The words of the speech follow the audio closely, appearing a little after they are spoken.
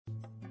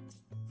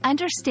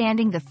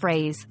Understanding the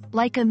phrase,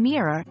 like a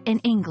mirror, in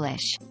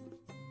English.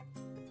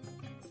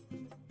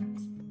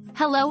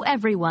 Hello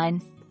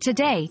everyone.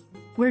 Today,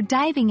 we're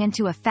diving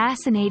into a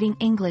fascinating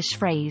English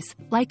phrase,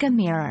 like a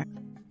mirror.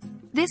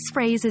 This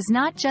phrase is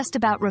not just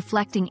about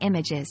reflecting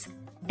images.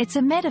 It's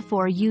a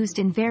metaphor used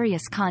in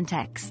various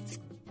contexts.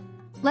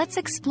 Let's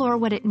explore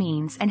what it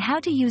means and how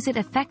to use it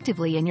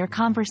effectively in your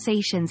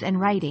conversations and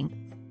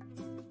writing.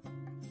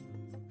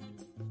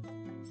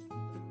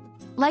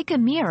 Like a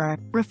mirror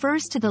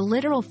refers to the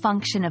literal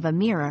function of a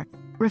mirror,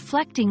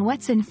 reflecting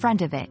what's in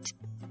front of it.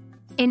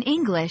 In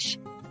English,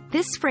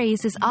 this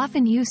phrase is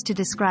often used to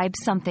describe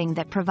something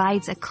that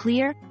provides a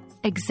clear,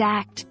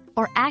 exact,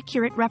 or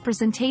accurate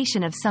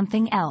representation of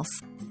something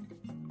else.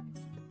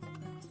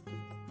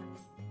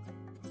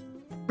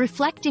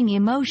 Reflecting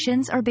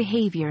emotions or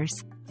behaviors.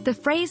 The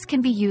phrase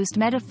can be used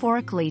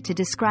metaphorically to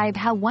describe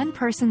how one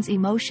person's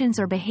emotions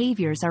or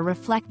behaviors are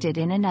reflected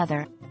in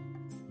another.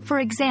 For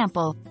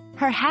example,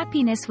 her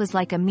happiness was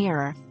like a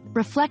mirror,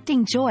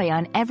 reflecting joy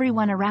on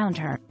everyone around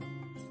her.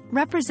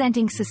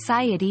 Representing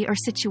society or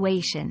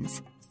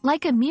situations.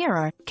 Like a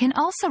mirror can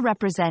also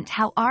represent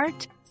how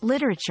art,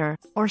 literature,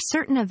 or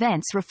certain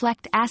events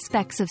reflect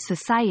aspects of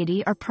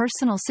society or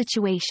personal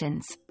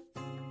situations.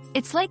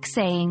 It's like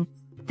saying,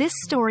 this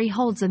story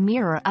holds a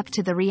mirror up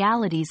to the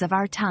realities of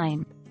our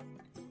time.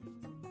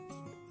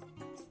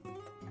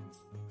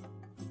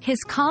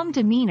 His calm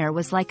demeanor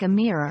was like a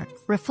mirror,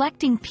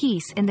 reflecting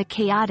peace in the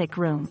chaotic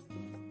room.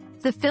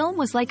 The film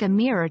was like a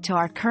mirror to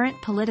our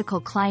current political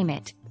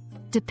climate,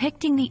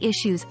 depicting the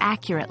issues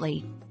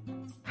accurately.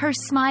 Her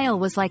smile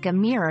was like a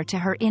mirror to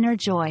her inner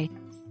joy.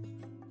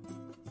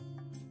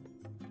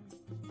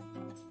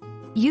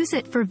 Use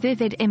it for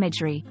vivid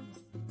imagery.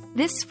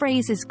 This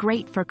phrase is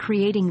great for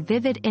creating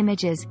vivid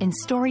images in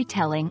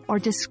storytelling or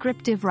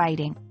descriptive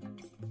writing.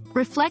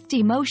 Reflect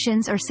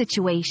emotions or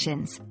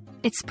situations.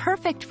 It's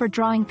perfect for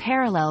drawing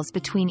parallels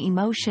between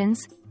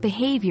emotions,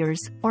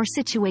 behaviors, or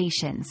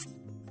situations.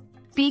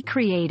 Be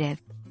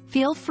creative.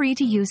 Feel free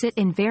to use it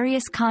in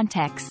various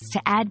contexts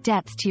to add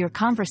depth to your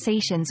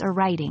conversations or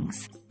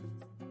writings.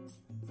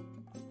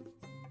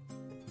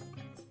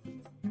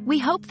 We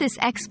hope this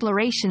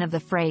exploration of the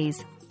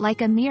phrase,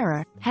 like a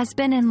mirror, has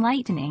been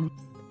enlightening.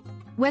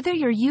 Whether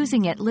you're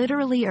using it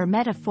literally or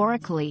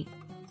metaphorically,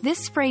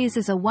 this phrase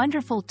is a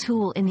wonderful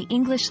tool in the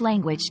English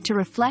language to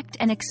reflect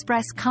and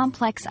express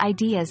complex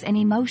ideas and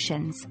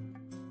emotions.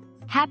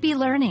 Happy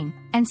learning,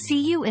 and see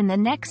you in the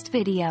next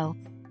video.